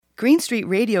Green Street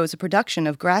Radio is a production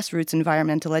of Grassroots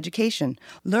Environmental Education.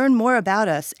 Learn more about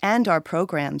us and our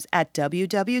programs at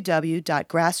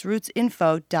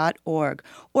www.grassrootsinfo.org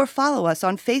or follow us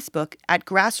on Facebook at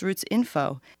Grassroots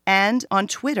Info and on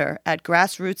Twitter at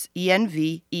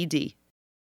GrassrootsENVED.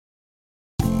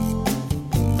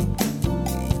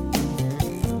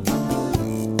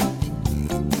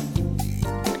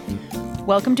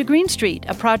 Welcome to Green Street,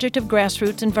 a project of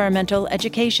Grassroots Environmental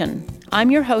Education. I'm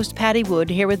your host, Patty Wood,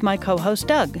 here with my co-host,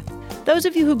 Doug. Those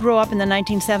of you who grew up in the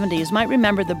 1970s might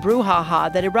remember the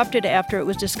brouhaha that erupted after it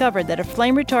was discovered that a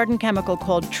flame-retardant chemical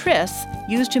called tris,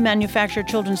 used to manufacture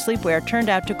children's sleepwear, turned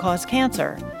out to cause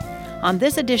cancer. On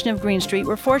this edition of Green Street,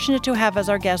 we're fortunate to have as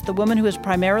our guest the woman who is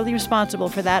primarily responsible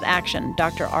for that action,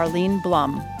 Dr. Arlene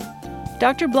Blum.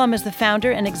 Dr. Blum is the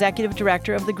founder and executive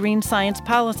director of the Green Science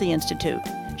Policy Institute.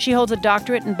 She holds a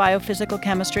doctorate in biophysical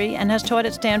chemistry and has taught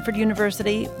at Stanford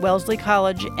University, Wellesley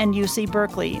College, and UC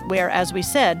Berkeley, where, as we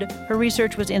said, her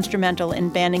research was instrumental in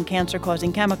banning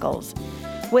cancer-causing chemicals.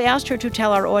 We asked her to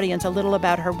tell our audience a little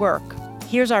about her work.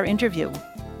 Here's our interview.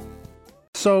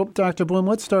 So, Dr. Blum,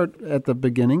 let's start at the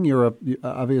beginning. You're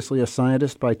obviously a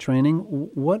scientist by training.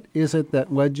 What is it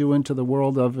that led you into the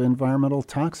world of environmental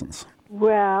toxins?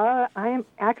 Well, I am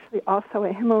actually also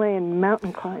a Himalayan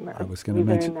mountain climber. I was going to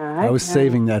mention. I was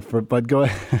saving that for, but go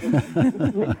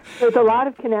ahead. There's a lot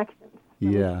of connections.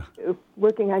 Yeah.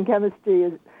 Working on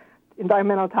chemistry,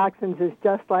 environmental toxins is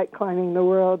just like climbing the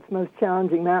world's most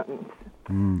challenging mountains.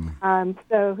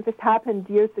 So this happened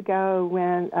years ago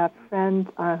when a friend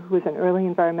who was an early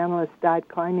environmentalist died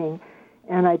climbing,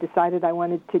 and I decided I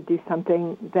wanted to do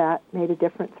something that made a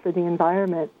difference for the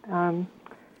environment.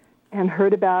 And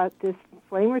heard about this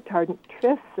flame retardant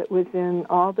tris that was in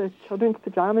all the children's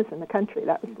pajamas in the country.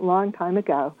 That was a long time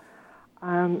ago.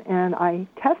 And I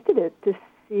tested it to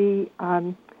see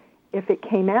if it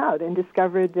came out, and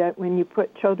discovered that when you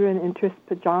put children in tris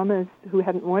pajamas who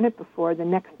hadn't worn it before, the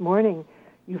next morning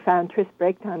you found tris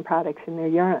breakdown products in their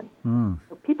urine.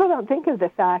 So people don't think of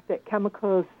the fact that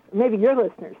chemicals, maybe your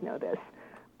listeners know this,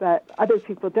 but other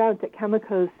people don't, that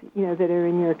chemicals, that are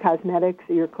in your cosmetics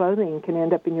or your clothing can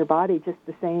end up in your body just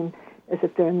the same as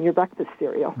if they're in your breakfast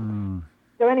cereal.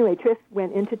 So anyway, tris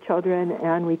went into children,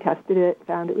 and we tested it,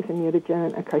 found it was a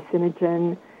mutagen, a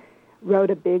carcinogen,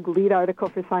 wrote a big lead article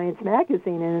for Science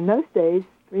magazine, and in those days,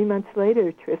 3 months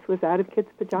later, tris was out of kids'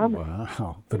 pajamas.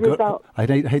 Wow. I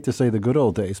hate to say the good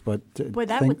old days, but Boy,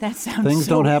 that sounds things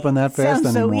don't happen that fast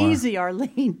sounds anymore. So easy,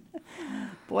 Arlene.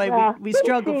 Boy, we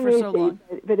struggled for so long.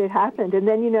 But it happened. And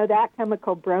then, that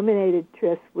chemical brominated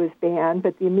tris was banned,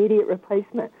 but the immediate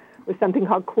replacement was something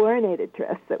called chlorinated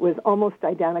tris that was almost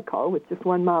identical, with just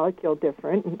one molecule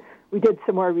different. And we did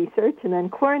some more research, and then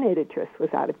chlorinated tris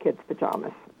was out of kids'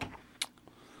 pajamas.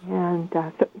 And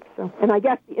and I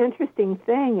guess the interesting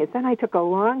thing is then I took a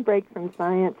long break from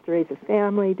science to raise a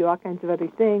family, do all kinds of other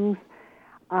things.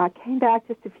 Came back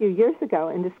just a few years ago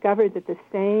and discovered that the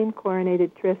same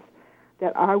chlorinated tris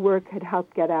that our work had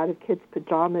helped get out of kids'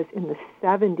 pajamas in the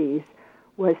 70s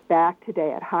was back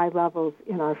today at high levels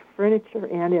in our furniture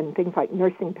and in things like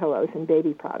nursing pillows and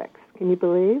baby products. Can you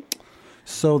believe?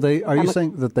 So are you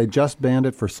saying that they just banned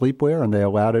it for sleepwear and they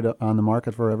allowed it on the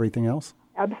market for everything else?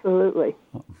 Absolutely.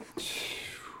 Oh.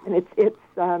 And it's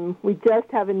we just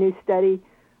have a new study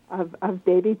of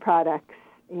baby products,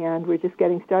 and we're just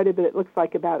getting started, but it looks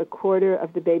like about a quarter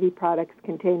of the baby products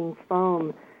containing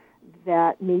foam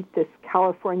that meet this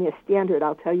California standard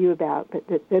I'll tell you about, but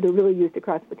that are really used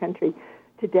across the country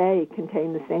today,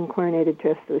 contain the same chlorinated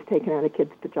tris that was taken out of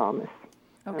kids' pajamas.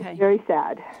 Okay. Very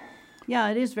sad. Yeah,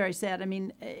 it is very sad. I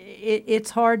mean, it's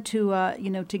hard to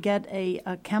to get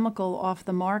a chemical off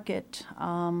the market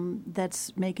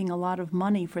that's making a lot of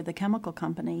money for the chemical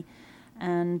company,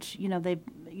 and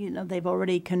they've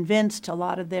already convinced a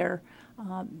lot of their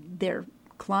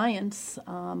clients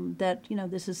that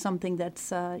this is something that's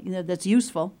that's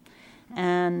useful,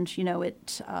 and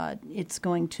it's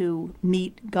going to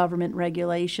meet government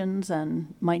regulations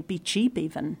and might be cheap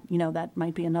even. That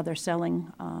might be another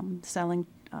selling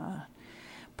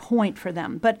point for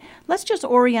them. But let's just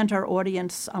orient our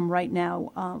audience right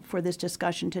now for this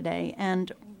discussion today.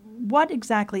 And what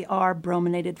exactly are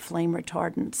brominated flame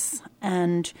retardants,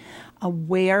 and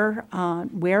where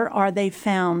are they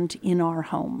found in our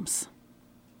homes?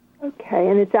 Okay,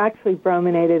 and it's actually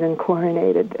brominated and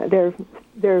chlorinated.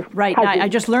 They're right. I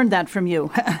just learned that from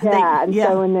you.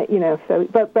 So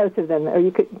both of them, or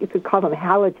you could call them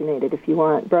halogenated if you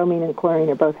want. Bromine and chlorine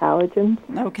are both halogens.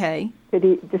 Okay. Could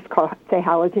you just say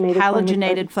halogenated?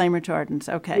 Halogenated flame retardants.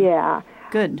 Okay. Yeah.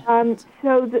 Good.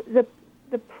 So the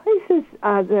places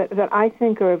that I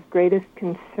think are of greatest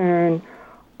concern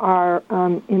are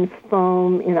in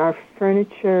foam, in our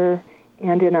furniture,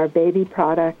 and in our baby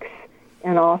products,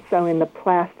 and also in the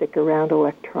plastic around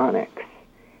electronics.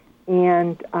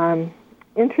 And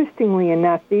interestingly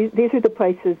enough, these are the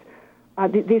places,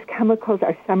 these chemicals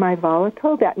are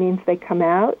semi-volatile. That means they come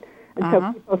out. And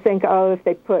so people think,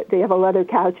 if they have a leather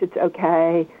couch, it's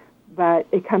okay. But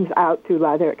it comes out through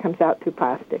leather, it comes out through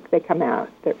plastic. They come out.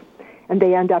 And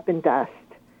they end up in dust.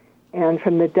 And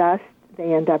from the dust,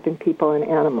 they end up in people and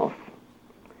animals.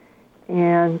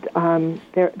 And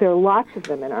there are lots of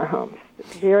them in our homes,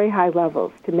 very high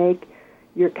levels. To make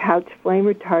your couch flame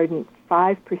retardant,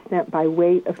 5% by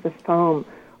weight of the foam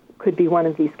could be one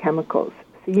of these chemicals.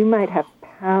 So you might have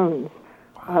pounds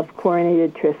of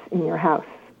chlorinated tris in your house,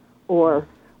 or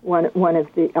one of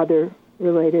the other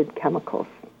related chemicals.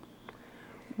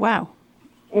 Wow.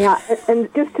 Yeah,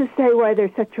 and just to say why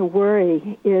they're such a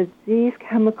worry is these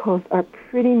chemicals are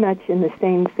pretty much in the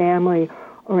same family,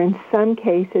 or in some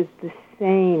cases the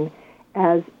same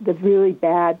as the really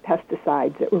bad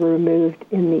pesticides that were removed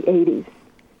in the 80s.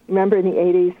 Remember in the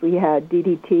 80s we had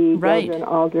DDT, Dieldrin,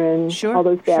 Aldrin, all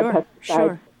those bad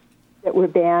pesticides that were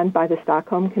banned by the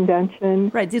Stockholm Convention.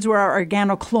 Right, these were our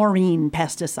organochlorine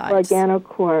pesticides.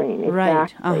 Organochlorine,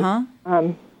 exactly.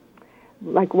 Right,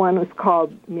 like one was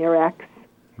called Mirex.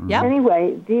 Yep.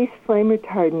 Anyway, these flame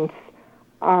retardants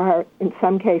are in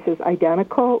some cases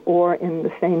identical or in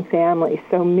the same family.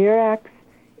 So Mirex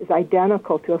is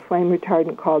identical to a flame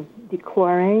retardant called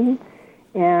dichlorane.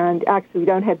 And actually we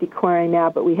don't have dichlorane now,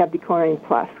 but we have dichlorane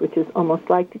plus, which is almost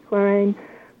like dichlorane.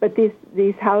 But these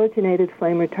halogenated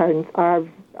flame retardants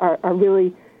are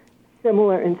really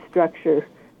similar in structure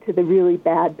to the really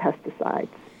bad pesticides.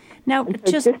 Now,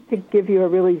 so just to give you a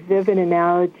really vivid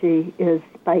analogy is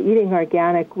by eating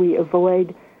organic, we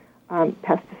avoid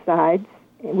pesticides,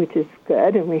 which is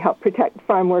good, and we help protect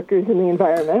farm workers and the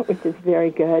environment, which is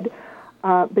very good.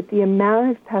 But the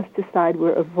amount of pesticide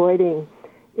we're avoiding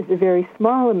is a very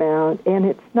small amount, and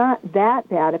it's not that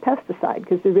bad a pesticide,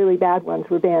 because the really bad ones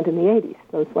were banned in the 80s,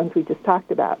 those ones we just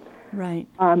talked about. Right.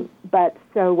 But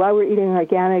so while we're eating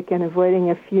organic and avoiding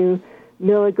a few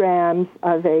milligrams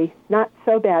of a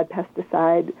not-so-bad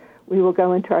pesticide, we will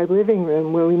go into our living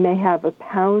room where we may have a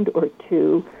pound or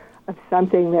two of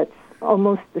something that's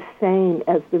almost the same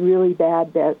as the really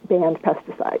bad banned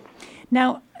pesticides.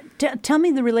 Now, tell me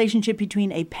the relationship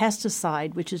between a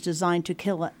pesticide, which is designed to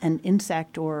kill an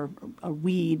insect or a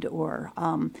weed or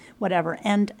whatever,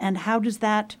 and how does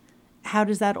that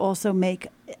also make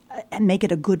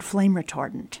it a good flame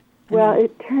retardant?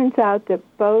 It turns out that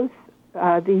both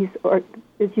these,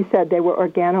 as you said, they were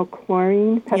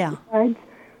organochlorine pesticides. Yeah.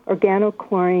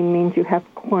 Organochlorine means you have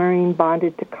chlorine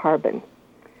bonded to carbon.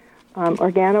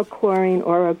 Organochlorine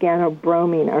or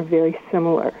organobromine are very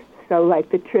similar. So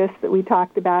like the tris that we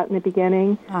talked about in the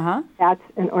beginning, that's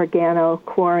an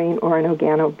organochlorine or an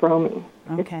organobromine.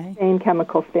 Okay. It's the same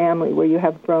chemical family where you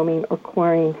have bromine or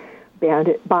chlorine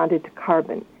bonded to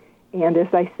carbon. And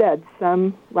as I said,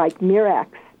 some, like Mirex,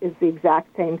 is the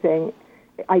exact same thing,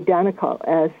 identical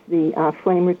as the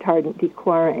flame retardant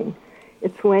dichlorane.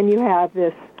 It's when you have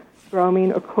this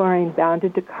bromine or chlorine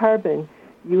bounded to carbon,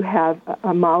 you have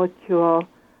a molecule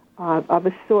of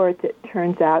a sort that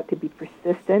turns out to be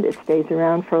persistent. It stays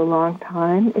around for a long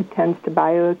time. It tends to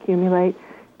bioaccumulate,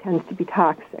 tends to be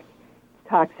toxic. It's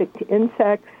toxic to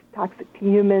insects, toxic to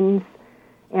humans,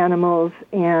 animals,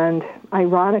 and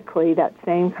ironically, that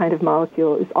same kind of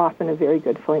molecule is often a very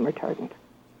good flame retardant.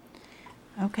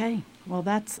 Okay. Well,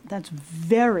 that's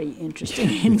very interesting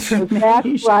information.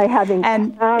 That's why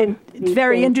it's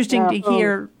very interesting to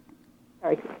hear.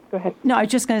 Sorry, go ahead. No, I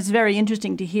was just going to. It's very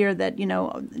interesting to hear that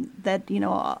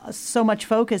so much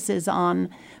focus is on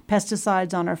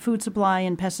pesticides on our food supply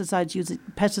and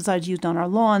pesticides used on our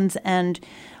lawns, and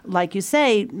like you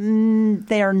say,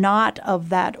 they are not of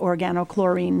that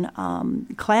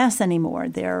organochlorine class anymore.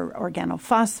 They're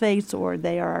organophosphates, or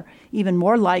they are even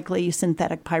more likely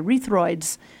synthetic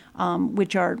pyrethroids,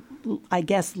 which are, I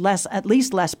guess, at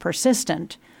least less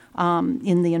persistent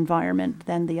in the environment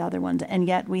than the other ones. And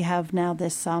yet we have now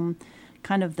this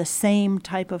kind of the same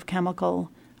type of chemical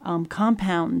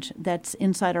compound that's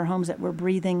inside our homes that we're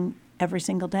breathing every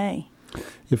single day.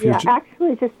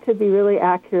 Actually, just to be really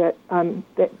accurate,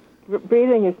 that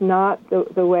breathing is not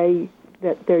the way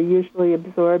that they're usually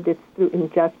absorbed. It's through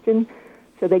ingestion.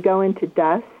 So they go into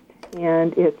dust,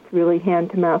 and it's really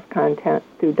hand-to-mouth contact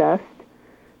through dust.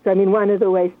 So, I mean, one of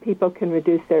the ways people can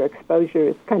reduce their exposure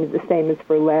is kind of the same as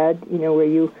for lead, where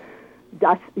you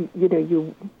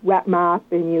you wet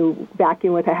mop and you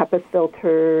vacuum with a HEPA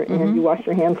filter and you wash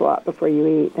your hands a lot before you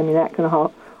eat. I mean, that can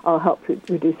all help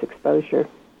reduce exposure.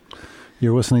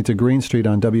 You're listening to Green Street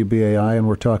on WBAI, and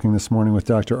we're talking this morning with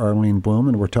Dr. Arlene Blum,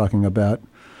 and we're talking about,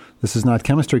 this is not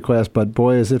chemistry class, but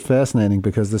boy, is it fascinating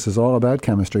because this is all about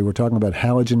chemistry. We're talking about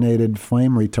halogenated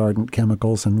flame retardant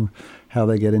chemicals and how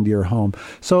they get into your home.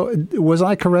 So was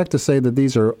I correct to say that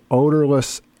these are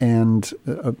odorless and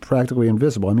practically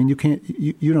invisible? I mean,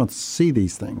 you don't see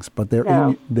these things, but they're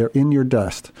in your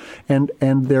dust, and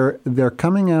they're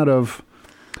coming out of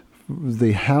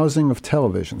the housing of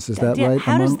televisions. Is that right?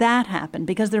 How does that happen?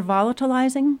 Because they're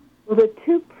volatilizing? Well, the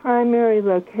two primary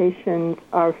locations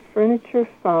are furniture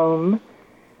foam,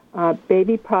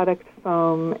 baby product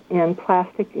foam, and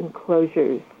plastic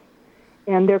enclosures.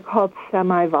 And they're called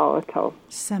semi-volatile.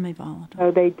 Semi-volatile.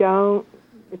 So they don't,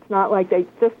 it's not like they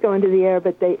just go into the air,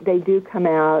 but they do come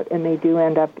out and they do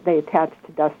end up, they attach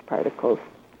to dust particles.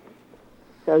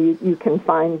 So you can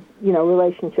find,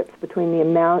 relationships between the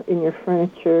amount in your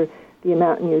furniture, the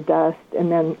amount in your dust,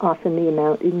 and then often the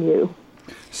amount in you.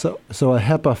 So a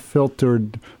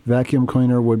HEPA-filtered vacuum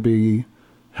cleaner would be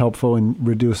helpful in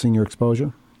reducing your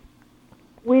exposure?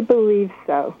 We believe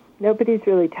so. Nobody's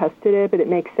really tested it, but it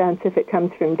makes sense if it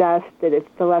comes from dust, that it's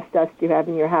the less dust you have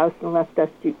in your house and the less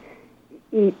dust you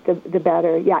eat, the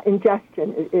better. Yeah,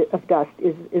 ingestion of dust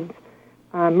is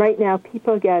right now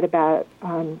people get about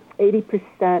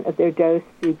 80% of their dose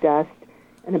through dust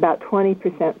and about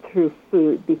 20% through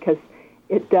food because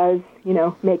it does,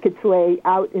 make its way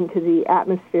out into the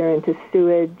atmosphere, into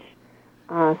sewage,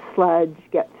 sludge,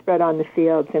 gets spread on the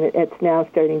fields, and it's now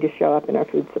starting to show up in our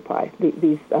food supply,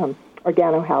 these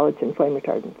organohalogen flame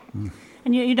retardants. Mm.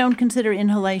 And you don't consider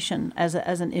inhalation as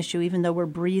an issue, even though we're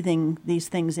breathing these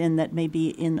things in that may be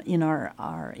in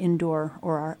our indoor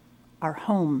or our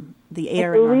home, the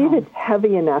air in our home. I believe it's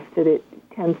heavy enough that it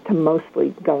tends to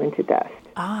mostly go into dust.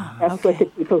 That's what the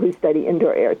people who study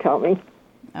indoor air tell me.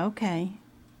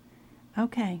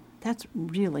 Okay, that's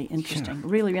really interesting.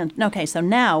 Yeah. Okay, so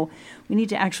now we need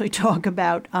to actually talk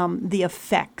about the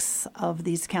effects of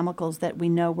these chemicals that we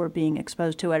know we're being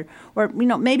exposed to, or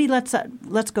maybe let's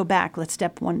go back. Let's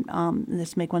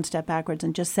make one step backwards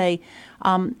and just say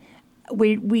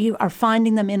we are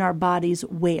finding them in our bodies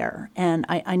where, and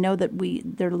I know that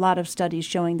there are a lot of studies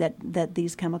showing that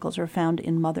these chemicals are found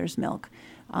in mother's milk.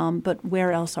 But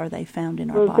where else are they found in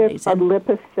our bodies? They're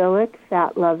lipophilic,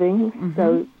 fat-loving, mm-hmm.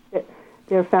 So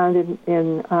they're found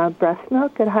in breast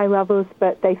milk at high levels,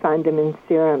 but they find them in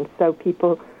serum. So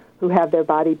people who have their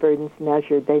body burdens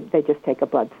measured, they just take a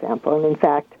blood sample. And in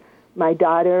fact, my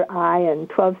daughter, I, and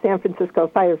 12 San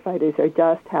Francisco firefighters are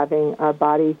just having a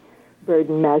body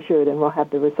burden measured, and we'll have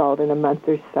the result in a month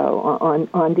or so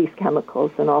on these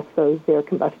chemicals and also their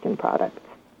combustion products.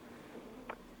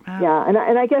 Yeah, and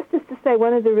I guess just to say,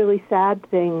 one of the really sad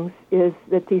things is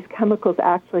that these chemicals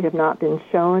actually have not been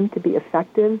shown to be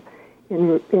effective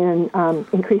in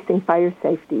increasing fire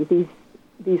safety.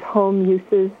 These home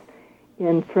uses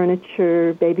in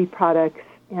furniture, baby products,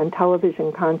 and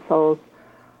television consoles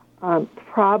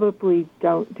probably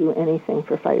don't do anything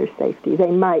for fire safety.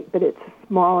 They might, but it's a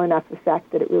small enough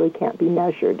effect that it really can't be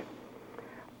measured.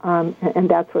 And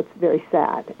that's what's very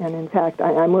sad. And in fact,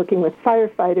 I'm working with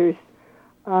firefighters.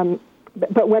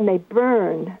 But when they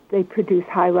burn, they produce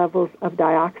high levels of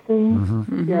dioxins,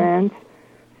 furans.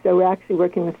 So we're actually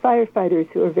working with firefighters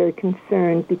who are very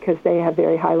concerned because they have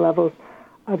very high levels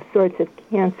of sorts of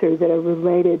cancer that are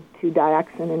related to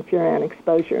dioxin and furan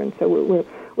exposure. And so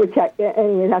we're checking.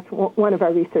 Anyway, that's one of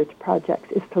our research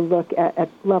projects, is to look at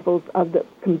levels of the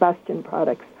combustion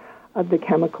products of the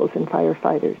chemicals in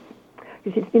firefighters.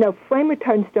 Because, flame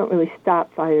retardants don't really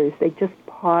stop fires. They just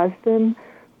pause them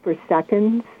for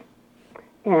seconds.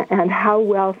 And how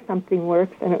well something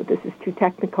works, I know this is too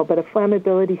technical, but a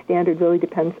flammability standard really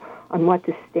depends on what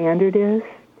the standard is.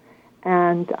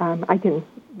 And I can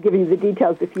give you the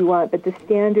details if you want, but the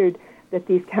standard that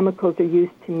these chemicals are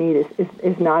used to meet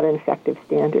is not an effective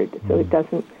standard. So it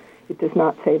does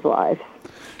not save lives.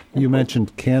 You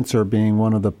mentioned cancer being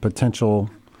one of the potential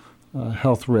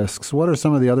health risks. What are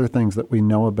some of the other things that we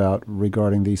know about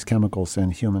regarding these chemicals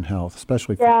in human health,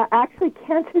 especially? Yeah, actually,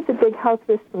 cancer is a big health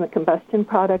risk from the combustion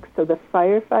products. So the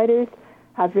firefighters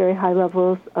have very high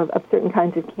levels of certain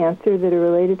kinds of cancer that are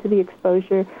related to the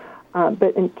exposure.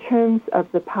 But in terms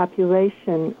of the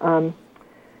population,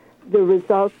 the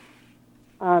results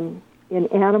in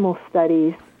animal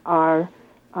studies are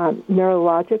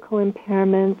neurological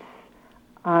impairments.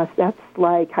 That's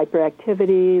like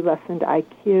hyperactivity, lessened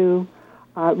IQ,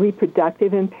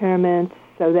 reproductive impairments,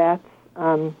 so that's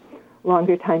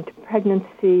longer time to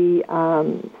pregnancy,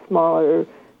 smaller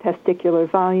testicular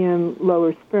volume,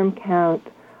 lower sperm count,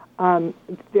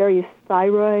 various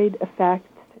thyroid effects,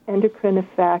 endocrine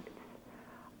effects.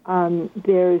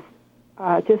 There's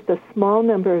just a small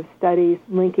number of studies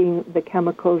linking the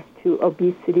chemicals to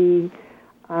obesity,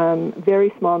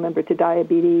 very small number to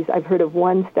diabetes. I've heard of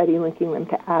one study linking them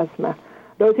to asthma.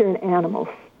 Those are in animals.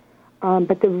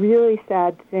 But the really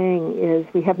sad thing is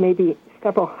we have maybe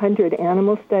several hundred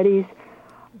animal studies,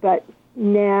 but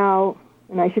now,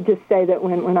 and I should just say that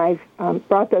when I've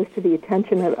brought those to the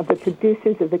attention of the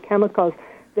producers of the chemicals,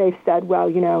 they've said,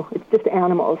 well, it's just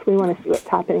animals. We want to see what's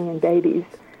happening in babies.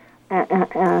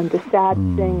 And the sad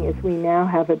thing is we now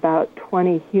have about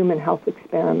 20 human health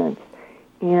experiments.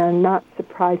 And not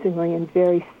surprisingly and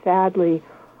very sadly,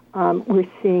 we're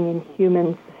seeing in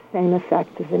humans the same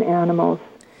effects as in animals.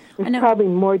 There's probably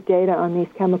more data on these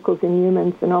chemicals in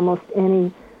humans than almost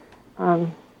anything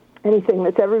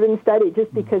that's ever been studied,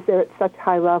 just because they're at such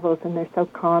high levels and they're so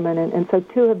common. And so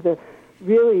two of the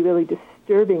really, really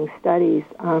disturbing studies,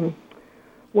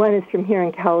 one is from here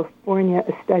in California,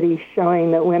 a study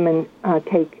showing that women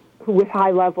with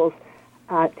high levels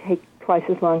take twice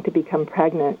as long to become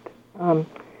pregnant. And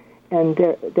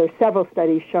there are several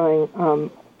studies showing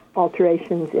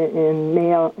alterations in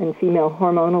male and female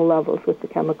hormonal levels with the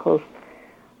chemicals.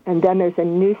 And then there's a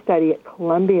new study at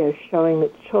Columbia showing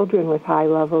that children with high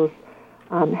levels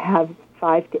have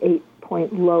 5 to 8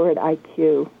 point lowered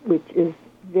IQ, which is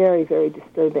very, very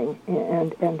disturbing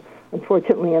and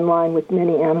unfortunately in line with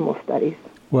many animal studies.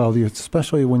 Well,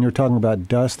 especially when you're talking about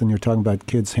dust and you're talking about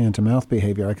kids' hand-to-mouth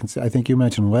behavior, I think you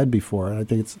mentioned lead before. I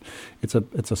think it's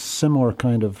a similar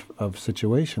kind of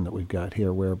situation that we've got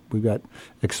here, where we've got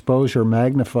exposure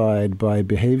magnified by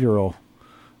behavioral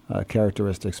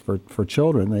characteristics for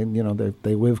children.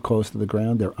 They live close to the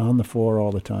ground. They're on the floor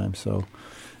all the time. So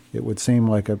it would seem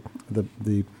like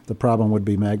the problem would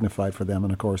be magnified for them.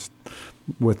 And of course,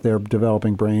 with their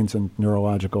developing brains and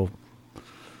neurological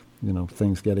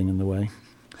things getting in the way.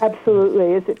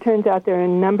 Absolutely. As it turns out, there are a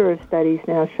number of studies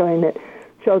now showing that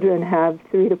children have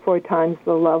 3 to 4 times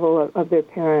the level of their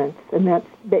parents, and that's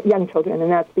young children,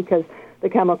 and that's because the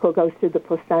chemical goes through the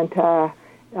placenta,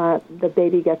 the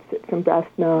baby gets it from breast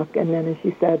milk, and then, as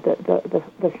you said,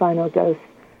 the final dose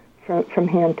from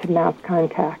hand-to-mouth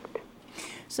contact.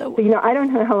 So, I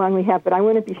don't know how long we have, but I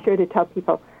want to be sure to tell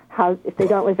people how, if they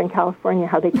don't live in California,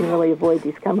 how they can really avoid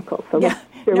these chemicals. So let's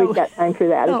we've got time for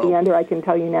that at the end, or I can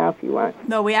tell you now if you want.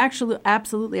 No, we actually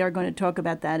absolutely are going to talk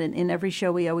about that. In every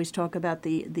show, we always talk about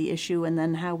the issue and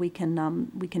then how we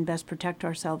can best protect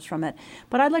ourselves from it.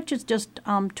 But I'd like to just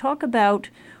talk about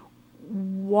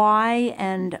why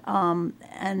and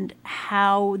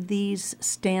how these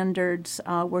standards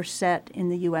were set in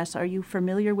the U.S. Are you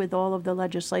familiar with all of the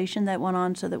legislation that went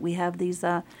on so that we have these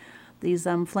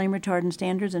flame retardant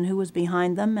standards, and who was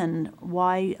behind them, and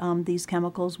why these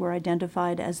chemicals were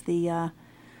identified as as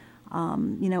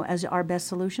our best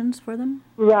solutions for them?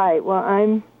 Right. Well,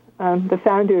 I'm the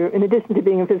founder, in addition to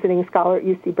being a visiting scholar at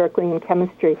UC Berkeley in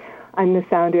chemistry, I'm the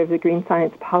founder of the Green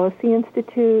Science Policy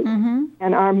Institute,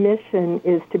 and our mission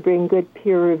is to bring good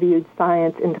peer-reviewed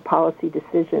science into policy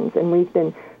decisions, and we've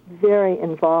been very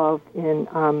involved in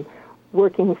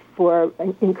working for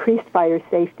increased fire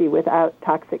safety without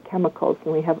toxic chemicals,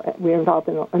 and we're involved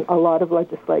in a lot of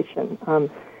legislation.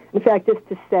 In fact, just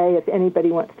to say, if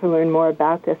anybody wants to learn more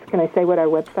about this, can I say what our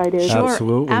website is? Sure,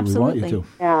 absolutely. We want you to.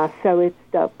 Yeah, so it's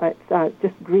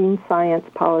just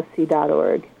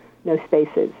greensciencepolicy.org, no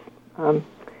spaces. And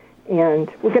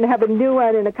we're going to have a new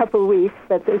one in a couple of weeks,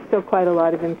 but there's still quite a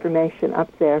lot of information up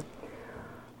there.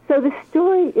 So the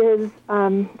story is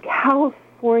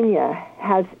California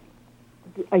has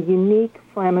a unique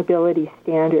flammability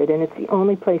standard, and it's the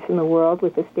only place in the world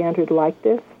with a standard like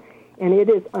this, and it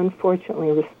is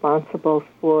unfortunately responsible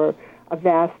for a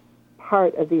vast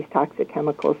part of these toxic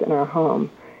chemicals in our home.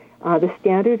 The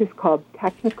standard is called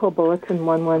Technical Bulletin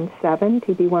 117,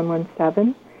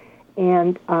 TB117,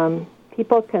 and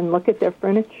people can look at their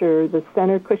furniture, the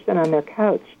center cushion on their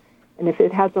couch, and if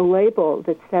it has a label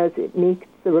that says it meets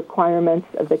the requirements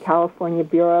of the California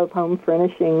Bureau of Home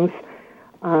Furnishings,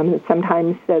 it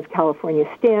sometimes says California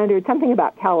Standard, something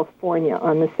about California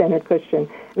on the center cushion,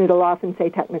 and it'll often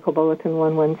say Technical Bulletin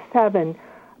 117.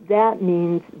 That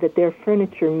means that their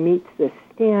furniture meets this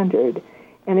standard.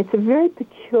 And it's a very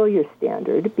peculiar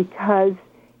standard because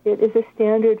it is a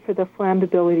standard for the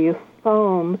flammability of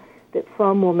foam, that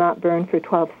foam will not burn for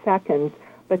 12 seconds,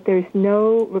 but there's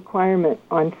no requirement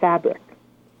on fabric.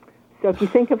 So if you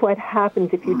think of what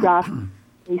happens if you drop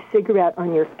a cigarette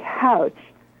on your couch,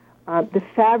 the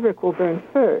fabric will burn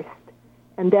first,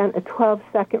 and then a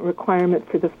 12-second requirement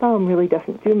for the foam really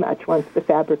doesn't do much once the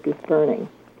fabric is burning.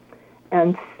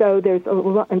 And so there's a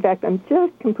lot. In fact, I'm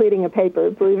just completing a paper,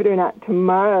 believe it or not,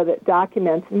 tomorrow that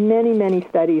documents many, many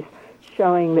studies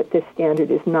showing that this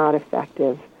standard is not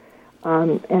effective,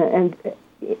 in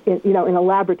a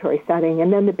laboratory setting.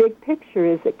 And then the big picture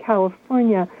is that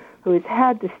California, who has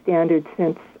had the standard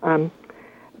since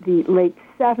the late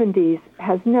 70s,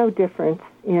 has no difference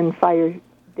in fire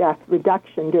death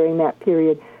reduction during that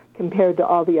period compared to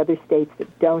all the other states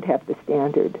that don't have the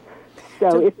standard.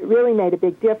 So if it really made a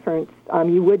big difference,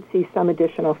 you would see some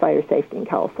additional fire safety in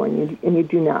California, and you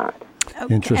do not.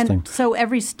 Interesting. And so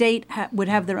every state would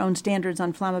have their own standards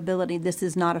on flammability. This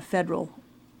is not a federal.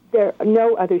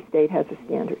 No other state has a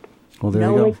standard. Well, there you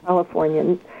only go.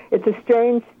 California. It's a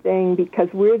strange thing because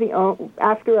we're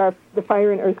after the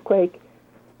fire and earthquake.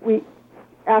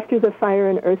 After the fire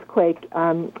and earthquake,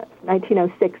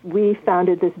 1906, we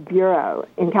founded this bureau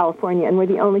in California, and we're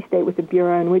the only state with a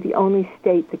bureau, and we're the only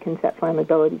state that can set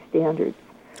flammability standards.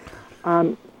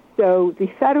 So the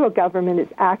federal government is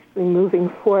actually moving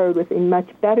forward with a much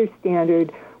better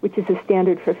standard, which is a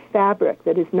standard for fabric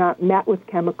that is not met with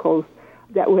chemicals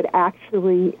that would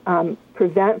actually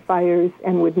prevent fires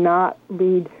and would not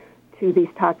lead to these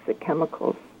toxic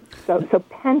chemicals. So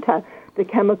penta, the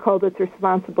chemical that's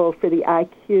responsible for the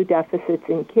IQ deficits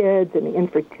in kids and the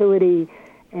infertility,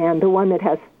 and the one that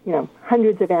has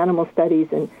hundreds of animal studies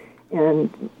and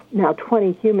now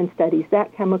 20 human studies,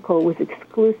 that chemical was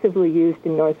exclusively used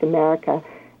in North America,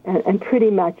 and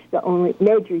pretty much the only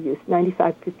major use,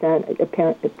 95%,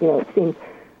 apparently, it seems,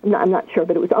 I'm not sure,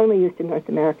 but it was only used in North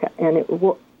America, and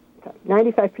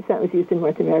 95% was used in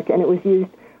North America, and it was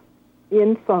used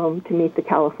in foam to meet the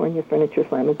California furniture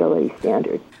flammability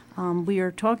standard. We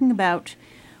are talking about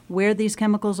where these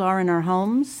chemicals are in our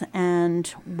homes and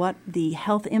what the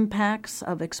health impacts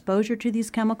of exposure to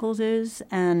these chemicals is,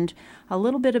 and a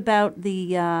little bit about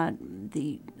the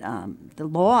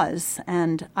laws.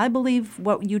 And I believe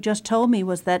what you just told me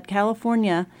was that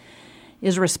California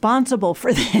is responsible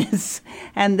for this,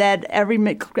 and that every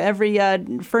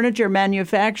furniture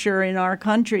manufacturer in our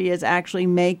country is actually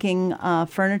making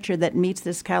furniture that meets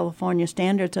this California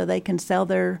standard, so they can sell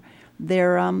their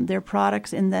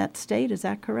products in that state. Is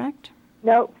that correct?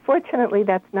 No, fortunately,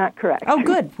 that's not correct. Oh,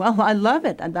 good. Well, I love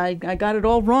it. I got it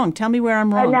all wrong. Tell me where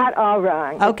I'm wrong. Not all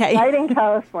wrong. Okay. It's right in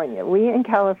California. We in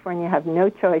California have no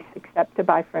choice except to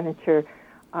buy furniture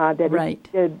that is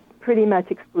did pretty much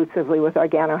exclusively with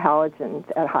organohalogens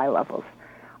at high levels.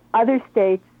 Other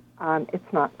states,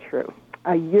 it's not true.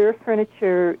 Your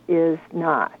furniture is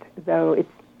not, though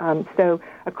it's so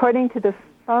according to the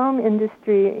foam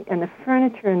industry and the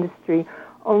furniture industry,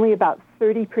 only about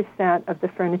 30% of the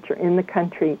furniture in the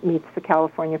country meets the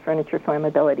California furniture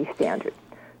flammability standard.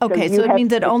 Okay, so it means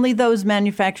that only those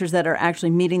manufacturers that are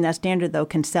actually meeting that standard, though,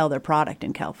 can sell their product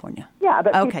in California. Yeah,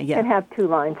 but you can have two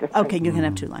lines of furniture. Okay, you can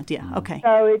have two lines, yeah, okay.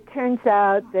 So it turns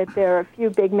out that there are a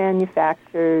few big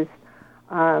manufacturers,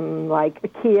 like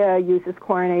IKEA uses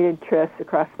chlorinated tris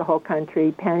across the whole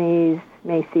country, Penny's,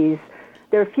 Macy's.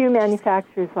 There are a few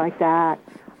manufacturers like that,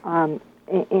 and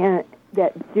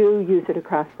that do use it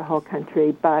across the whole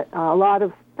country, but a lot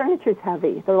of furniture is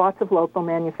heavy. There are lots of local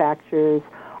manufacturers.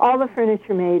 All the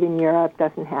furniture made in Europe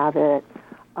doesn't have it.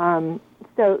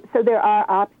 So there are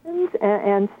options,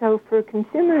 and so for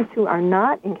consumers who are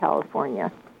not in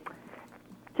California,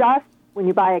 just when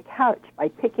you buy a couch, by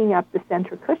picking up the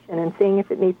center cushion and seeing if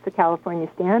it meets the California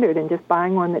standard and just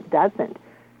buying one that doesn't,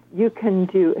 you can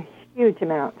do a huge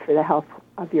amount for the health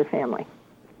of your family.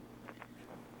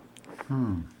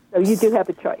 So you do have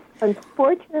a choice.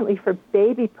 Unfortunately, for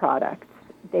baby products,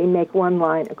 they make one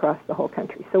line across the whole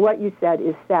country. So what you said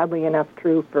is sadly enough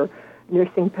true for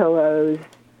nursing pillows,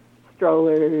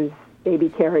 strollers, baby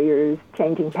carriers,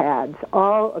 changing pads.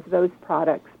 All of those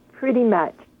products pretty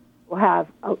much will have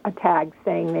a tag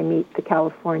saying they meet the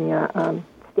California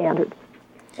standards.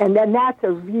 And then that's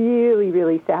a really,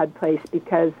 really sad place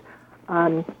because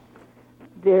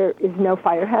there is no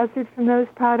fire hazard from those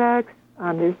products.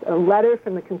 There's a letter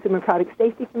from the Consumer Product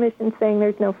Safety Commission saying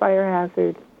there's no fire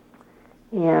hazard.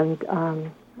 And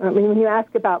when you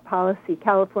ask about policy,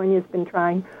 California's been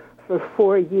trying for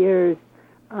 4 years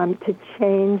to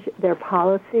change their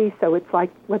policy. So it's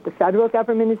like what the federal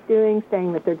government is doing,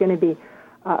 saying that they're going to be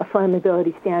a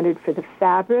flammability standard for the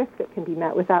fabric that can be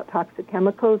met without toxic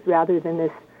chemicals, rather than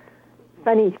this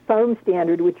funny foam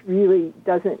standard, which really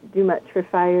doesn't do much for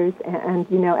fires. And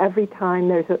every time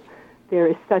there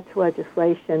is such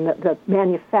legislation, that the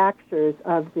manufacturers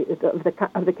of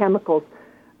the chemicals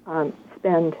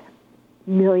spend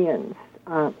millions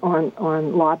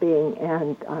on lobbying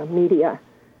and media,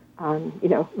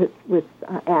 with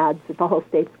ads that the whole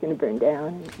state's going to burn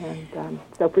down. And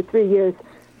so for 3 years,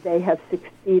 they have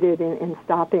succeeded in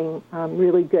stopping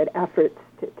really good efforts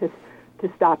to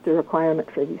stop the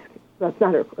requirement for these that's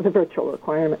not a virtual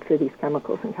requirement for these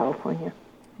chemicals in California.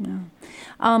 Yeah.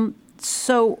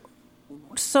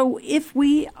 So if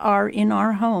we are in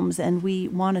our homes and we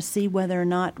want to see whether or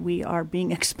not we are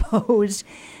being exposed,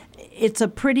 it's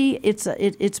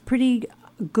pretty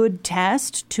good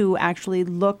test to actually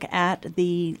look at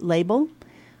the label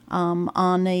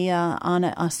on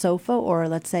a sofa, or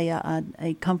let's say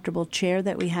a comfortable chair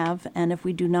that we have. And if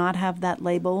we do not have that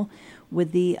label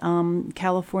with the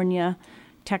California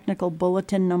Technical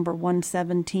Bulletin number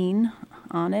 117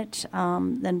 on it,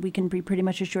 then we can be pretty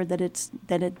much assured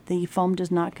that the foam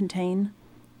does not contain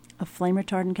a flame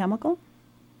retardant chemical?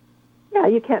 Yeah,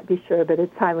 you can't be sure, but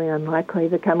it's highly unlikely.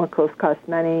 The chemicals cost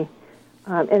money.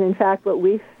 And in fact, what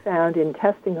we've found in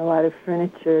testing a lot of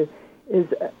furniture is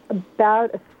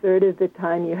about a third of the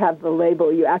time you have the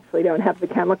label, you actually don't have the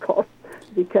chemicals,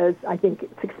 because I think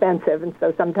it's expensive, and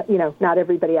so sometimes, not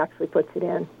everybody actually puts it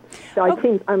in. So it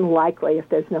seems unlikely if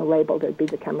there's no label there'd be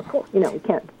the chemical. You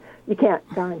can't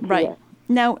guarantee it.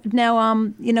 Now,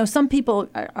 some people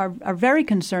are very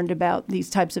concerned about these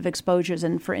types of exposures,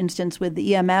 and for instance, with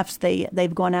the EMFs,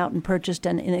 they've gone out and purchased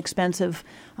an inexpensive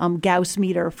Gauss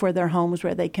meter for their homes,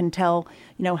 where they can tell,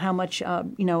 how much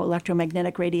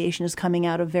electromagnetic radiation is coming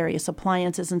out of various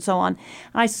appliances and so on.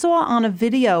 I saw on a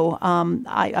video,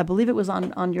 I believe it was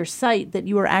on your site, that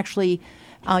you were actually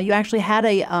you actually had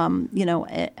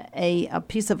a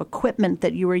piece of equipment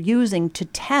that you were using to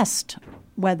test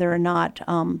whether or not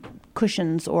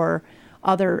cushions or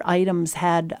other items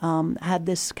had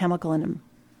this chemical in them.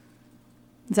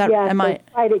 Is that, it's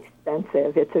quite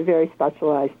expensive. It's a very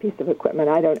specialized piece of equipment.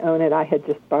 I don't own it. I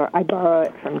borrow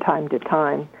it from time to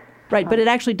time. Right, but it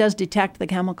actually does detect the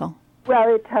chemical.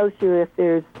 Well, it tells you if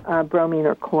there's bromine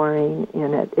or chlorine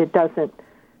in it. It doesn't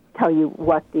tell you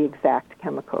what the exact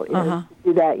chemical is. To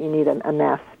do that, you need a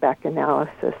mass spec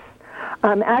analysis.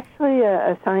 Actually,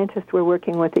 a scientist we're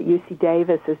working with at UC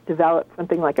Davis has developed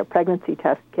something like a pregnancy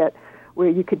test kit where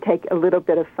you could take a little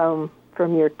bit of foam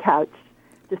from your couch,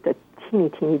 just a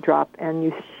teeny drop, and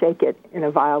you shake it in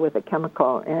a vial with a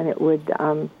chemical, and it would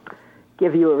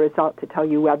give you a result to tell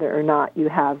you whether or not you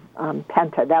have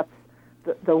penta. That's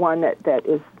the one the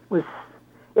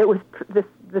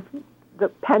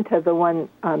penta, the one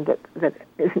that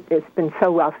has been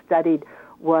so well studied,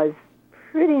 was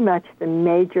pretty much the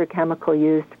major chemical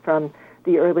used from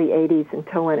the early 80s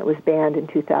until when it was banned in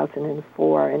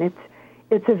 2004, and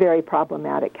it's a very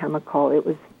problematic chemical.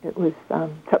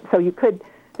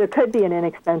 There could be an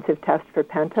inexpensive test for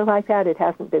penta like that. It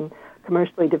hasn't been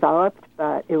commercially developed,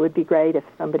 but it would be great if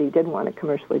somebody did want to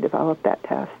commercially develop that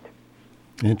test.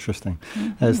 Interesting.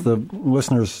 As the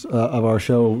listeners of our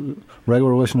show,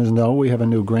 regular listeners know, we have a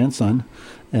new grandson,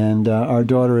 and our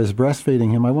daughter is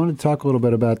breastfeeding him. I wanted to talk a little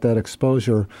bit about that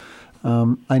exposure.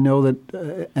 I know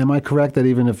that, am I correct that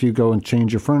even if you go and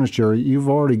change your furniture,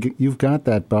 you've got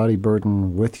that body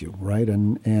burden with you, right?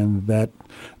 And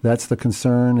that's the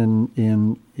concern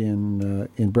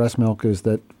in breast milk, is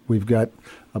that we've got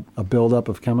a buildup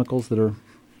of chemicals that are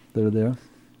there.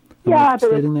 Yeah,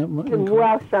 but it's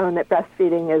well shown that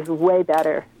breastfeeding is way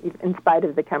better, in spite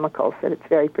of the chemicals, that it's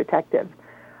very protective.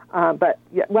 But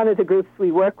one of the groups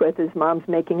we work with is Moms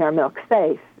Making Our Milk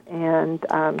Safe, and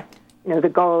the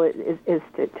goal is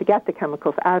to get the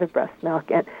chemicals out of breast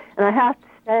milk. And I have to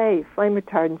say, flame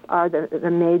retardants are the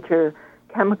major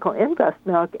chemical in breast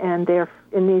milk, and they're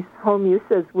in these home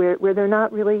uses where they're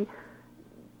not really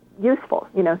useful.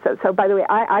 So by the way,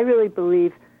 I really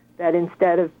believe that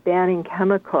instead of banning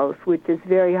chemicals, which is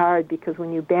very hard because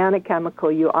when you ban a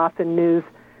chemical, you often move,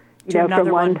 from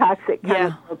one toxic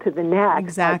chemical to the next.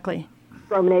 Exactly. Like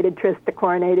brominated tris to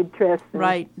chlorinated tris.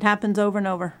 Right. It happens over and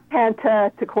over.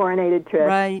 Penta to chlorinated tris.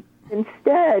 Right.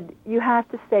 Instead, you have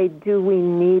to say, do we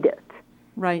need it?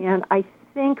 Right. And I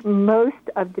think most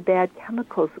of the bad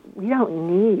chemicals we don't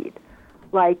need.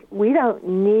 Like, we don't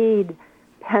need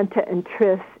penta and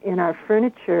tris in our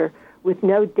furniture with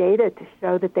no data to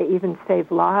show that they even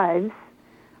save lives.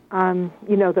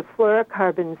 The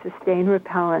fluorocarbons, the stain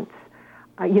repellents.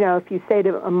 If you say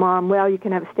to a mom, well, you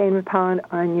can have a stain repellent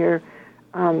on your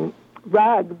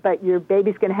rug, but your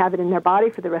baby's going to have it in their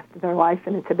body for the rest of their life,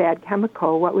 and it's a bad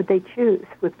chemical, what would they choose?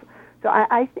 So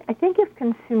I think if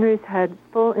consumers had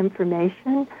full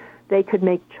information, they could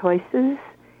make choices,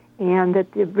 and that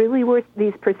really were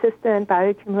these persistent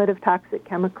bioaccumulative toxic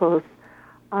chemicals.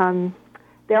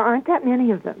 There aren't that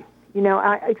many of them.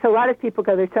 So a lot of people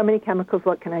go, there's so many chemicals,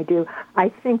 what can I do? I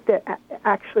think that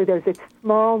actually there's a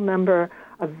small number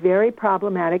of very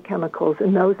problematic chemicals,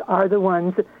 and those are the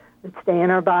ones that stay in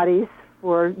our bodies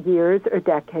for years or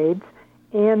decades,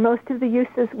 and most of the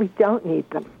uses, we don't need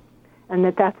them, and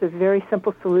that's a very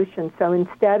simple solution. So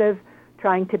instead of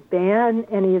trying to ban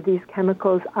any of these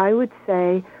chemicals, I would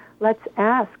say, let's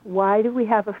ask, why do we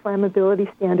have a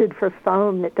flammability standard for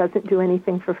foam that doesn't do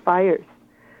anything for fires?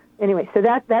 Anyway, so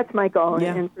that's my goal.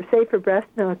 Yeah. And for safer breast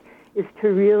milk is to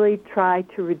really try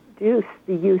to reduce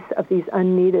the use of these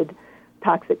unneeded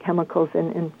toxic chemicals.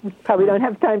 And we probably don't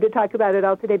have time to talk about it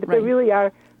all today, but there really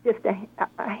are just a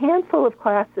handful of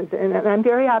classes. And I'm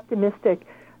very optimistic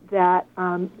that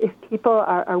if people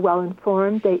are well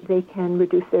informed, they can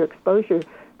reduce their exposure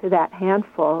to that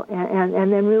handful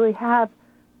and then really have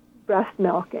breast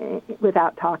milk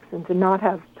without toxins and not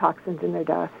have toxins in their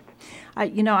dust. I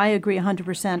agree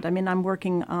 100%. I mean, I'm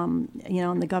working, on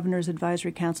the Governor's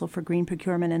Advisory Council for Green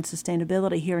Procurement and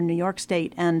Sustainability here in New York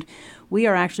State, and we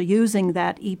are actually using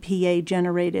that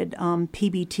EPA-generated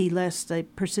PBT list, the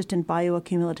Persistent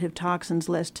Bioaccumulative Toxins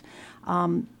list,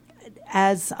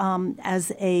 as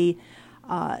a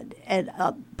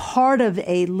part of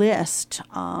a list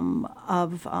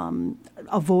of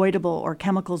avoidable or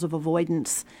chemicals of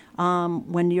avoidance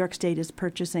when New York State is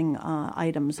purchasing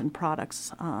items and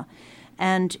products.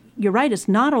 And you're right; it's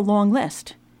not a long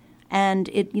list, and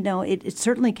it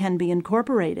certainly can be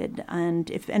incorporated. And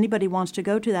if anybody wants to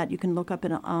go to that, you can look up the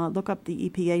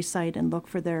EPA site and look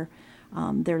for their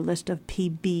list of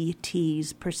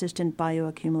PBTs, persistent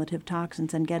bioaccumulative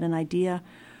toxins, and get an idea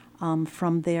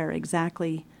from there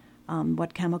exactly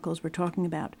what chemicals we're talking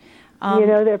about.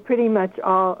 They're pretty much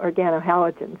all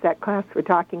organohalogens, that class we're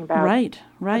talking about. Right.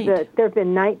 There have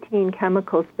been 19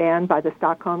 chemicals banned by the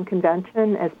Stockholm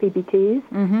Convention as PBTs.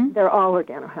 Mm-hmm. They're all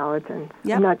organohalogens.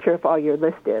 Yep. I'm not sure if all your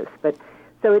list is, but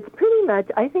so it's pretty much,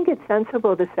 I think it's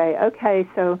sensible to say, okay,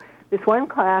 so this one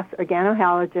class,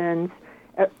 organohalogens,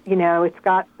 it's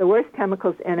got the worst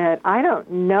chemicals in it. I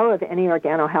don't know of any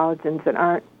organohalogens that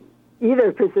aren't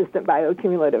either persistent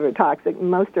bioaccumulative or toxic.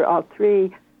 Most are all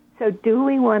three. So do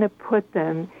we want to put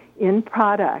them in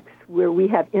products where we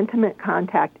have intimate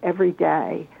contact every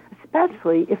day,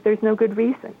 especially if there's no good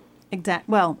reason?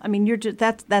 Exactly. Well, I mean,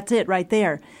 that's it right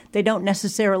there. They don't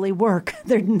necessarily work.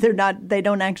 They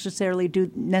don't necessarily do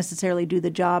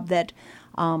the job that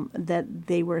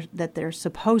they're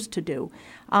supposed to do.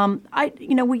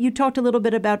 You talked a little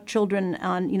bit about children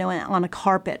on a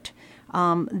carpet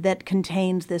that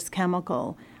contains this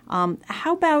chemical.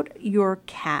 How about your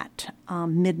cat,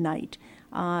 Midnight?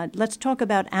 Let's talk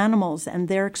about animals and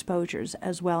their exposures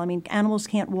as well. I mean, animals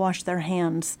can't wash their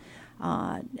hands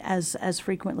as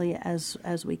frequently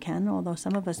as we can, although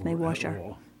some of us may wash our.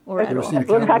 Or at all.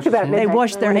 We'll talk about Midnight. They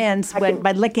wash their hands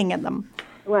by licking at them.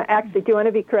 Well, actually, do you want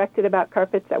to be corrected about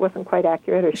carpets? That wasn't quite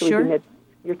accurate, or should we do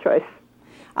your choice?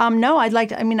 No, I'd like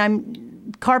to. I mean,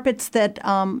 carpets that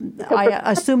I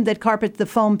assume that the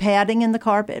foam padding in the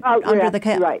carpet under the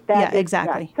right.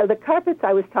 Exactly. Right. So the carpets,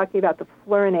 I was talking about the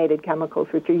fluorinated chemicals,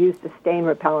 which are used to stain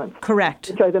repellents. Correct.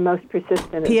 Which are the most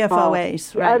persistent.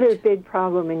 PFOAs. The other big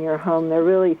problem in your home, there are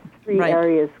really three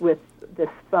areas with this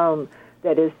foam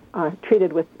that is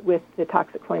treated with the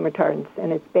toxic flame retardants,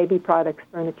 and it's baby products,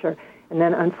 furniture, and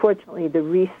then unfortunately the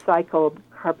recycled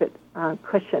carpet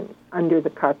cushion under the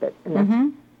carpet. And that's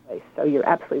so you're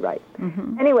absolutely right.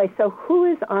 Mm-hmm. Anyway, so who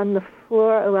is on the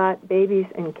floor a lot? Babies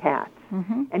and cats.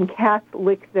 Mm-hmm. And cats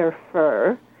lick their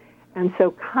fur. And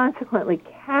so consequently,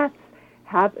 cats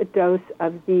have a dose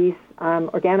of these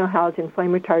organohalogen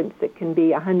flame retardants that can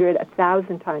be 100,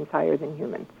 1,000 times higher than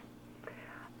humans.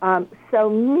 So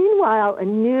meanwhile, a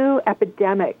new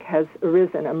epidemic has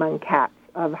arisen among cats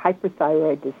of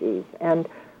hyperthyroid disease. And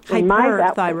when my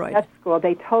vet was at school,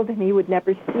 they told him he would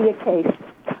never see a case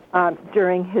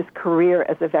during his career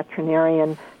as a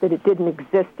veterinarian that it didn't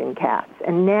exist in cats.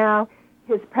 And now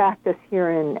his practice here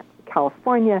in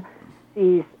California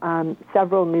sees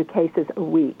several new cases a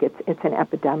week. It's an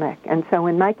epidemic. And so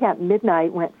when my cat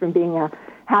Midnight went from being a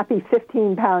happy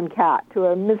 15-pound cat to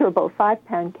a miserable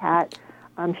 5-pound cat,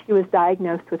 she was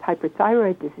diagnosed with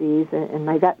hyperthyroid disease, and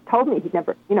my vet told me he'd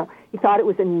never, he thought it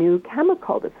was a new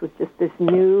chemical. This was just this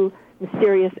new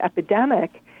mysterious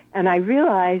epidemic. And I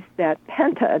realized that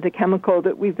penta, the chemical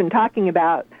that we've been talking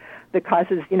about that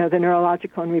causes, the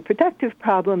neurological and reproductive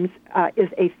problems, is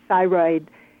a thyroid.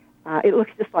 It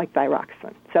looks just like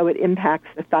thyroxine. So it impacts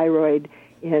the thyroid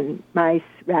in mice,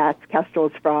 rats,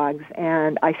 kestrels, frogs,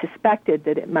 and I suspected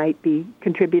that it might be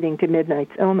contributing to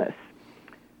Midnight's illness.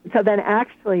 So then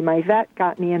actually my vet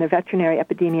got me in a veterinary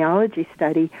epidemiology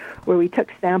study where we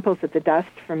took samples of the dust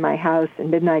from my house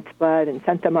and Midnight's blood and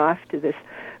sent them off to this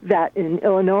vet in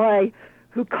Illinois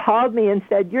who called me and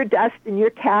said, your dust and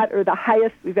your cat are the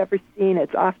highest we've ever seen.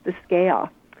 It's off the scale.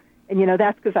 And,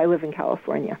 that's because I live in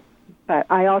California. But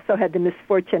I also had the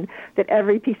misfortune that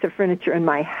every piece of furniture in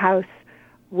my house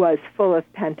was full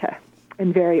of penta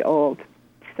and very old.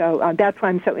 So that's why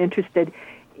I'm so interested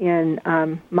in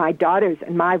my daughters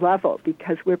and my level,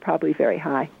 because we're probably very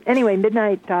high. Anyway,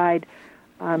 Midnight died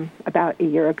about a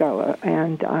year ago,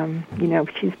 and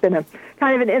she's been a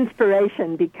kind of an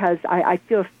inspiration, because I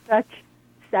feel such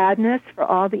sadness for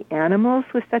all the animals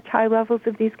with such high levels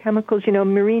of these chemicals.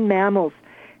 Marine mammals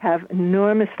have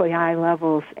enormously high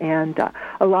levels, and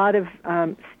a lot of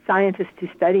scientists who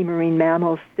study marine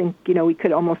mammals think we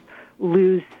could almost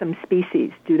lose some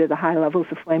species due to the high levels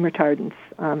of flame retardants.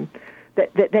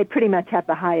 That they pretty much have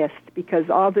the highest, because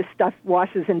all this stuff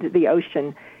washes into the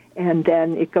ocean, and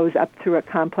then it goes up through a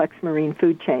complex marine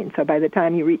food chain. So by the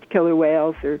time you reach killer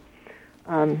whales or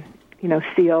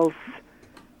seals,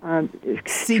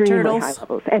 sea turtles, high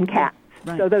levels, and cats.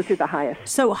 Right. So those are the highest.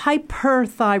 So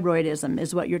hyperthyroidism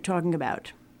is what you're talking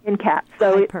about in cats.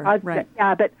 So right.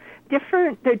 Yeah, but there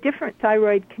are different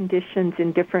thyroid conditions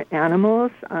in different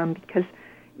animals, because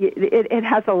it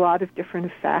has a lot of different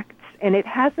effects. And it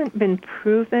hasn't been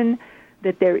proven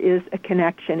that there is a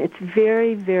connection. It's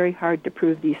very, very hard to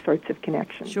prove these sorts of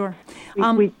connections. Sure.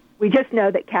 We just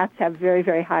know that cats have very,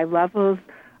 very high levels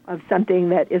of something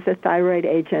that is a thyroid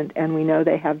agent, and we know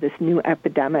they have this new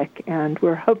epidemic. And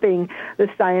we're hoping the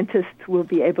scientists will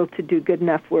be able to do good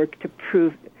enough work to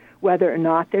prove whether or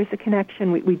not there's a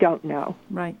connection. We don't know.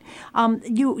 Right.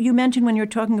 You mentioned when you were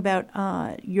talking about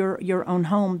your own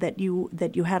home that you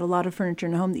had a lot of furniture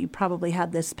in the home, that you probably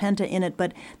had this penta in it,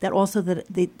 but that also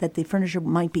that the furniture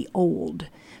might be old.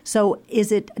 So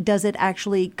does it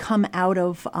actually come out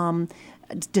of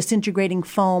disintegrating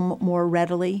foam more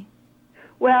readily?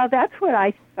 Well, that's what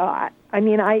I thought. I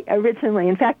mean, I originally,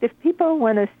 in fact, if people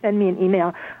want to send me an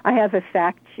email, I have a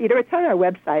fact sheet, or it's on our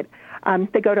website.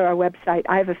 They go to our website.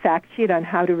 I have a fact sheet on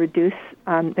how to reduce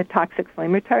the toxic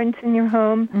flame retardants in your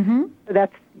home. Mm-hmm. So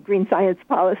that's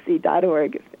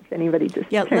greensciencepolicy.org, if anybody just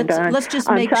turned on. Let's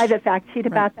just make so I have a fact sheet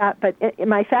about that. But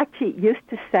my fact sheet used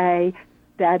to say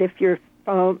that if your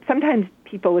foam, sometimes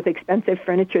people with expensive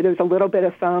furniture, there's a little bit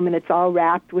of foam and it's all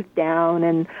wrapped with down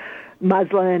and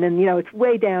muslin, and it's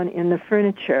way down in the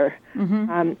furniture.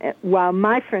 Mm-hmm. While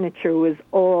my furniture was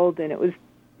old and it was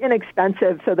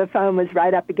inexpensive, so the foam was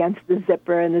right up against the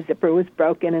zipper, and the zipper was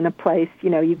broken in a place,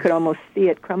 you could almost see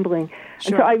it crumbling.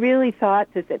 Sure. And so I really thought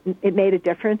that it made a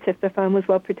difference if the foam was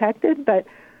well protected, but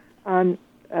a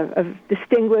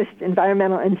distinguished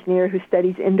environmental engineer who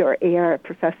studies indoor air, a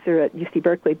professor at UC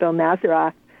Berkeley, Bill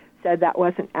Nazaroff, said that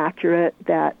wasn't accurate,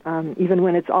 that even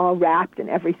when it's all wrapped and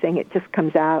everything, it just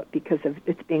comes out because of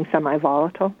its being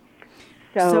semi-volatile.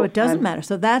 So it doesn't matter.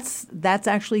 So that's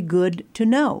actually good to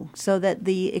know, so that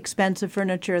the expensive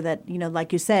furniture that,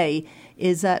 like you say,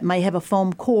 is might have a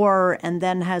foam core and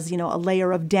then has, a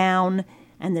layer of down,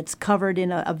 and it's covered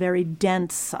in a very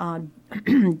dense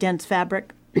dense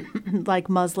fabric like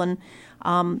muslin,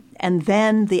 and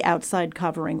then the outside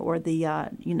covering, or the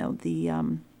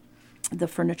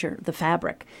furniture, the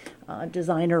fabric,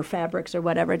 designer fabrics or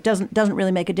whatever. It doesn't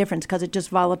really make a difference, because it just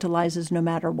volatilizes no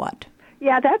matter what.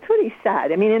 Yeah, that's what he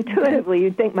said. I mean, intuitively,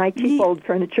 you'd think my cheap old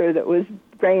furniture that was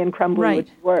gray and crumbly was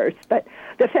worse. But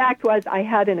the fact was, I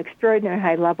had an extraordinary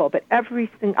high level, but I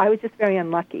was just very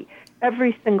unlucky.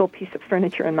 Every single piece of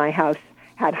furniture in my house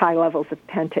had high levels of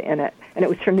penta in it, and it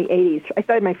was from the 80s. I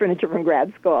started my furniture from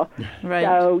grad school. Right.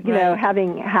 So,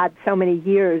 having had so many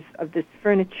years of this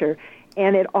furniture,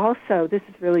 and it also, this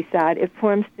is really sad, it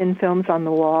forms thin films on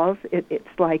the walls. It's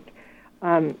like...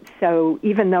 so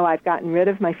even though I've gotten rid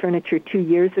of my furniture 2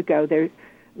 years ago,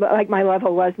 my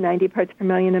level was 90 parts per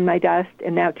million in my dust,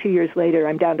 and now 2 years later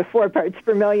I'm down to 4 parts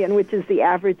per million, which is the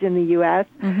average in the U.S.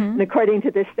 Mm-hmm. And according to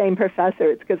this same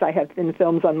professor, it's because I have thin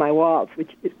films on my walls,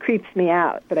 which it creeps me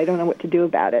out, but I don't know what to do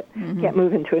about it. Mm-hmm. Can't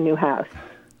move into a new house.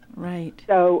 Right.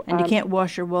 So, and you can't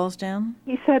wash your walls down?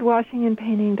 He said washing and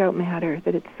painting don't matter,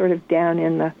 that it's sort of down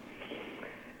in the,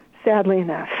 sadly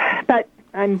enough. But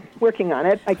I'm working on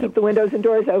it. I keep the windows and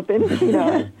doors open.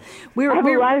 I have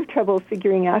a lot of trouble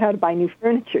figuring out how to buy new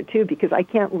furniture, too, because I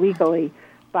can't legally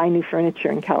buy new furniture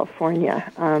in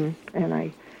California. And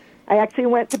I actually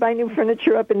went to buy new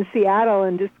furniture up in Seattle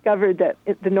and discovered that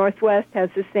the Northwest has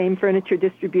the same furniture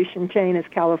distribution chain as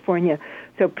California.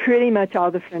 So pretty much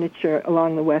all the furniture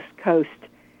along the West Coast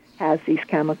has these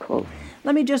chemicals.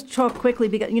 Let me just talk quickly,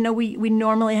 because, we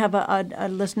normally have a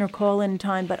listener call-in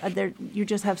time, but you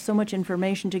just have so much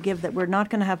information to give that we're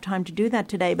not going to have time to do that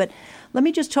today. But let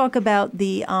me just talk about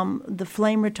the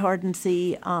flame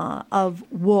retardancy of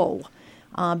wool,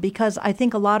 because I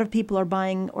think a lot of people are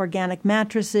buying organic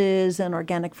mattresses and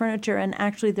organic furniture, and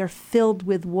actually they're filled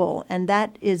with wool, and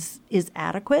that is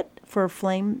adequate for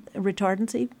flame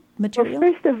retardancy material?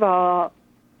 Well, first of all,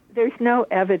 there's no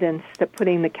evidence that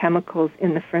putting the chemicals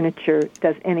in the furniture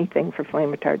does anything for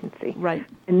flame retardancy. Right.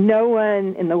 And no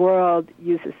one in the world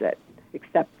uses it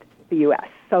except the U.S.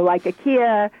 So like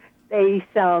IKEA, they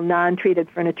sell non-treated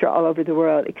furniture all over the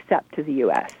world except to the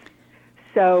U.S.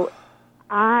 So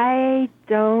I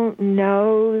don't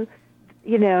know,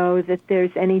 that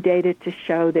there's any data to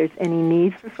show there's any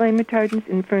need for flame retardants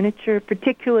in furniture,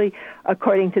 particularly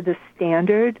according to the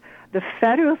standard. The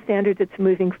federal standard that's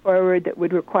moving forward that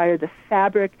would require the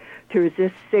fabric to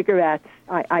resist cigarettes,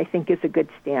 I think, is a good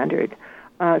standard.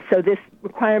 So this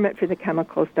requirement for the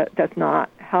chemicals does not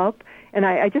help. And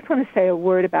I just want to say a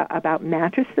word about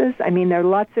mattresses. I mean, there are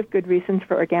lots of good reasons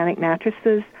for organic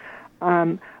mattresses,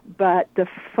 but the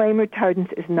flame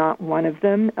retardant is not one of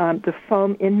them. The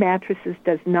foam in mattresses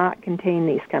does not contain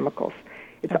these chemicals.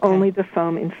 It's only the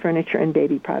foam in furniture and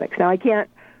baby products. Now, I can't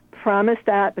promise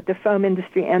that, but the foam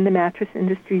industry and the mattress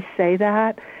industry say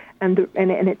that, and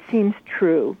it seems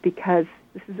true because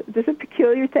this is a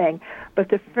peculiar thing. But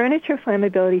the furniture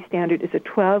flammability standard is a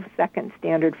 12-second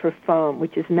standard for foam,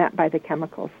 which is met by the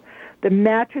chemicals. The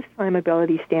mattress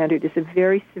flammability standard is a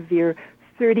very severe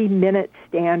 30-minute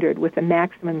standard with a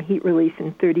maximum heat release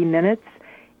in 30 minutes,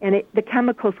 and the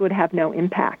chemicals would have no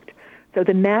impact. So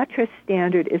the mattress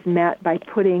standard is met by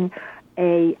putting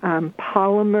a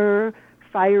polymer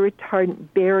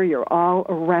fire-retardant barrier all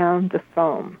around the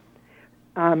foam.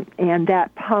 And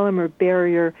that polymer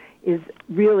barrier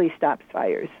really stops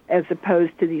fires, as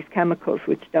opposed to these chemicals,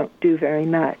 which don't do very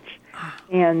much.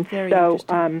 And so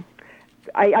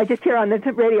I just hear on the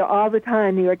radio all the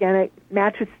time the organic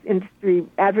mattress industry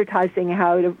advertising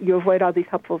how you avoid all these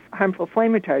harmful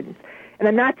flame retardants. And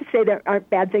I'm not to say there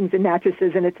aren't bad things in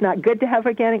mattresses, and it's not good to have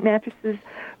organic mattresses,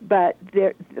 but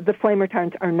the flame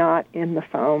retardants are not in the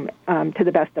foam, to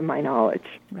the best of my knowledge.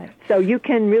 Right. So you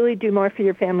can really do more for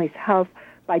your family's health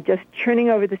by just turning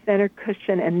over the center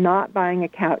cushion and not buying a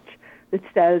couch that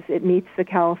says it meets the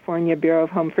California Bureau of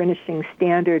Home Furnishing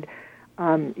standard.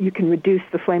 You can reduce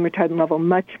the flame retardant level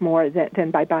much more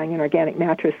than by buying an organic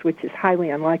mattress, which is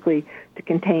highly unlikely to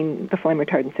contain the flame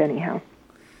retardants anyhow.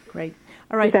 Great.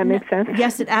 All right. Does that make sense?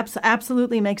 Yes, it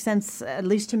absolutely makes sense, at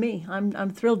least to me. I'm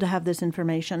thrilled to have this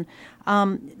information.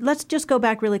 Let's just go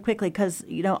back really quickly because,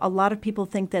 a lot of people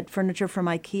think that furniture from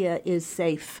IKEA is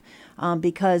safe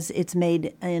because it's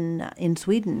made in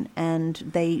Sweden and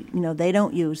they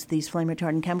don't use these flame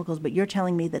retardant chemicals, but you're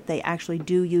telling me that they actually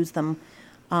do use them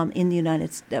in the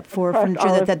United States for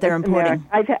furniture that they're importing.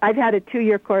 I've had a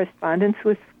 2-year correspondence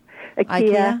with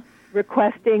IKEA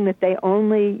requesting that they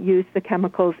only use the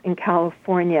chemicals in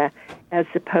California as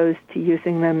opposed to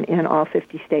using them in all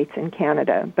 50 states and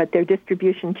Canada. But their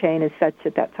distribution chain is such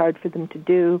that that's hard for them to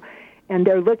do. And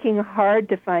they're looking hard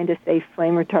to find a safe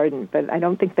flame retardant, but I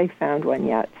don't think they've found one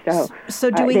yet. So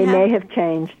they may have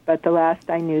changed, but the last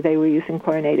I knew they were using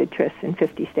chlorinated tris in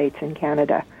 50 states and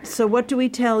Canada. So what do we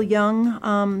tell young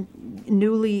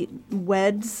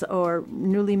newlyweds or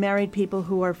newly married people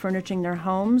who are furnishing their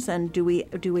homes? And do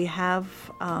we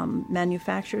have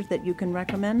manufacturers that you can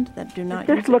recommend that do not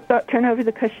just turn over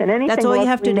the cushion. Anything that's all you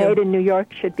have to do. Made in New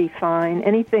York should be fine.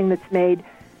 Anything that's made...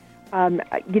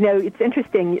 it's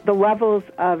interesting. The levels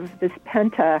of this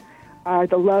penta are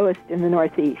the lowest in the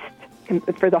Northeast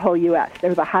for the whole U.S.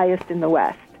 They're the highest in the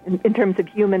West in terms of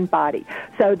human body.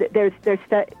 So there's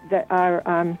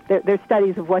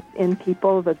studies of what's in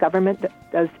people. The government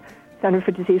does, Center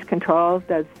for Disease Control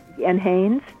does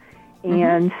NHANES,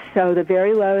 and so the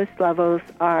very lowest levels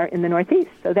are in the Northeast.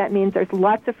 So that means there's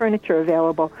lots of furniture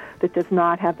available that does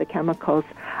not have the chemicals.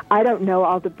 I don't know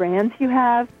all the brands you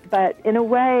have, but in a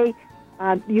way,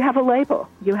 you have a label.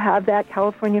 You have that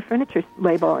California furniture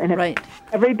label. And if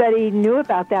everybody knew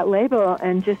about that label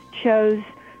and just chose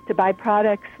to buy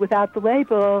products without the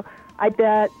label, I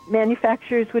bet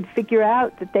manufacturers would figure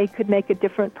out that they could make a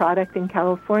different product in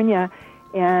California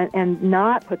and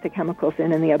not put the chemicals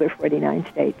in the other 49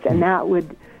 states. And that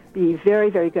would be very,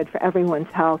 very good for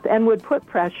everyone's health and would put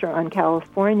pressure on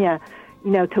California,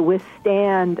 to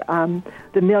withstand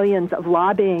the millions of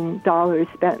lobbying dollars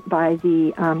spent by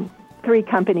the 3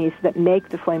 companies that make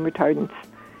the flame retardants.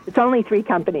 It's only 3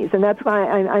 companies, and that's why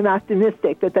I'm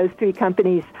optimistic that those 3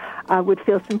 companies would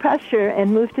feel some pressure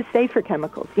and move to safer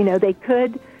chemicals. They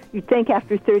could, you'd think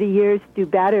after 30 years, do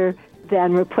better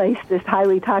than replace this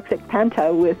highly toxic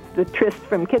penta with the tris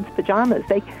from kids' pajamas.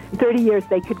 In 30 years,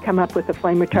 they could come up with a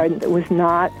flame retardant that was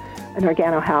not an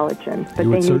organohalogen, but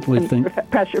they need some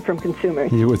pressure from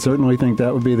consumers. You would certainly think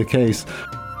that would be the case.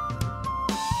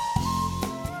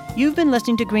 You've been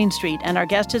listening to Green Street, and our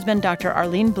guest has been Dr.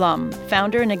 Arlene Blum,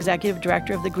 founder and executive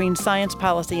director of the Green Science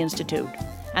Policy Institute.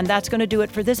 And that's going to do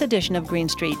it for this edition of Green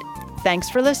Street. Thanks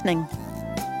for listening.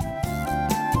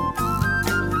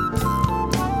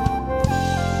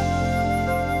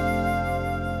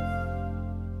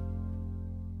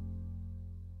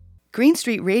 Green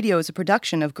Street Radio is a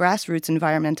production of Grassroots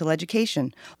Environmental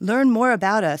Education. Learn more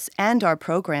about us and our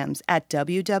programs at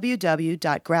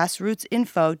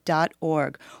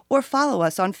www.grassrootsinfo.org or follow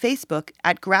us on Facebook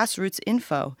at Grassroots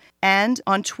Info and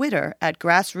on Twitter at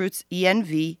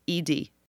GrassrootsENVED.